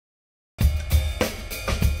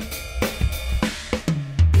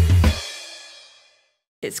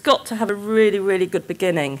It's got to have a really, really good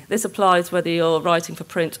beginning. This applies whether you're writing for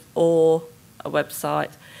print or a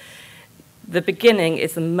website. The beginning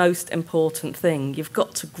is the most important thing. You've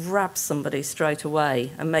got to grab somebody straight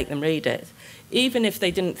away and make them read it. Even if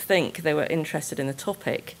they didn't think they were interested in the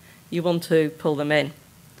topic, you want to pull them in.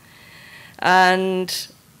 And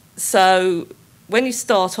so when you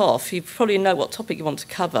start off, you probably know what topic you want to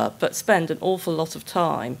cover, but spend an awful lot of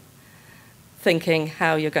time thinking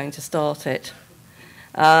how you're going to start it.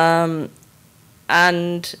 And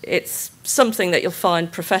it's something that you'll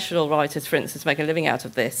find professional writers, for instance, make a living out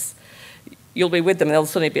of this. You'll be with them and they'll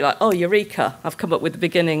suddenly be like, oh, eureka, I've come up with the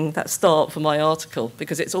beginning, that start for my article,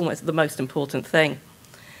 because it's almost the most important thing.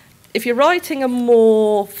 If you're writing a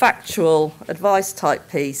more factual advice type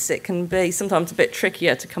piece, it can be sometimes a bit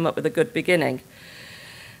trickier to come up with a good beginning.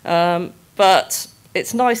 But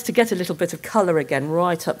it's nice to get a little bit of colour again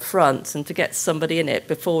right up front and to get somebody in it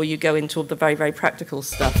before you go into all the very, very practical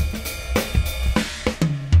stuff.